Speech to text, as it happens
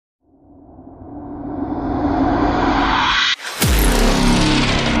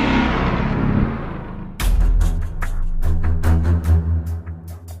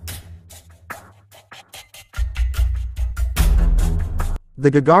The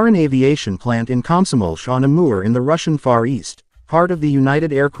Gagarin Aviation Plant in Komsomolsk-on-Amur in the Russian Far East, part of the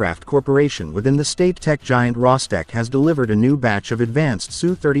United Aircraft Corporation within the state tech giant Rostec, has delivered a new batch of advanced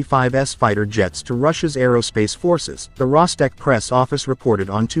Su-35S fighter jets to Russia's aerospace forces, the Rostec press office reported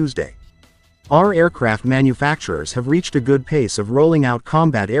on Tuesday. Our aircraft manufacturers have reached a good pace of rolling out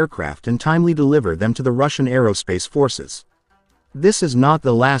combat aircraft and timely deliver them to the Russian aerospace forces. This is not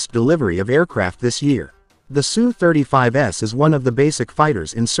the last delivery of aircraft this year. The Su-35S is one of the basic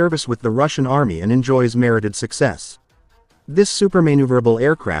fighters in service with the Russian Army and enjoys merited success. This supermaneuverable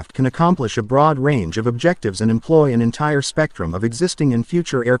aircraft can accomplish a broad range of objectives and employ an entire spectrum of existing and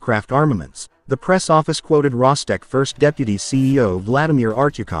future aircraft armaments, the press office quoted Rostec First Deputy CEO Vladimir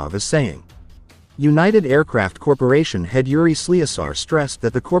Artyukov as saying. United Aircraft Corporation head Yuri Sliasar stressed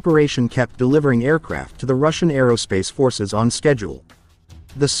that the corporation kept delivering aircraft to the Russian aerospace forces on schedule.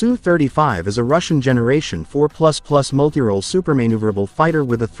 The Su-35 is a Russian Generation 4++ multirole supermaneuverable fighter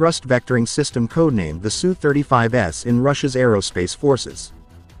with a thrust vectoring system codenamed the Su-35S in Russia's aerospace forces.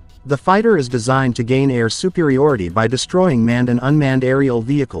 The fighter is designed to gain air superiority by destroying manned and unmanned aerial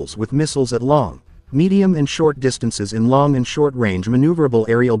vehicles with missiles at long, medium and short distances in long and short-range maneuverable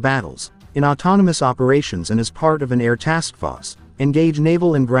aerial battles, in autonomous operations and as part of an air task force, engage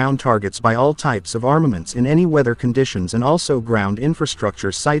naval and ground targets by all types of armaments in any weather conditions, and also ground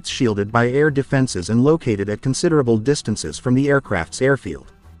infrastructure sites shielded by air defenses and located at considerable distances from the aircraft's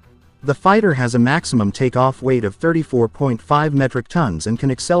airfield. The fighter has a maximum takeoff weight of 34.5 metric tons and can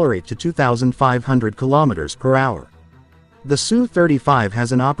accelerate to 2,500 kilometers per hour. The Su-35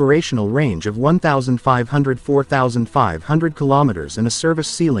 has an operational range of 1,500–4,500 kilometers and a service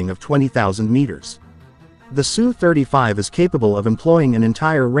ceiling of 20,000 meters. The Su-35 is capable of employing an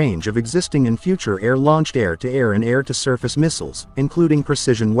entire range of existing and future air-launched air-to-air and air-to-surface missiles, including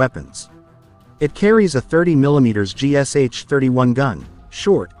precision weapons. It carries a 30mm GSH-31 gun,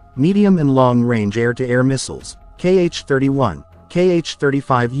 short, medium and long-range air-to-air missiles, KH-31,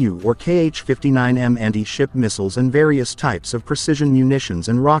 KH-35U or KH-59M anti-ship missiles, and various types of precision munitions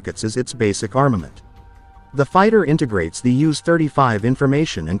and rockets as its basic armament. The fighter integrates the Su-35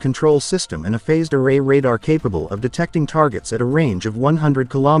 information and control system and a phased array radar capable of detecting targets at a range of 100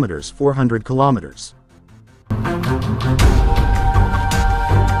 kilometers, 400 kilometers.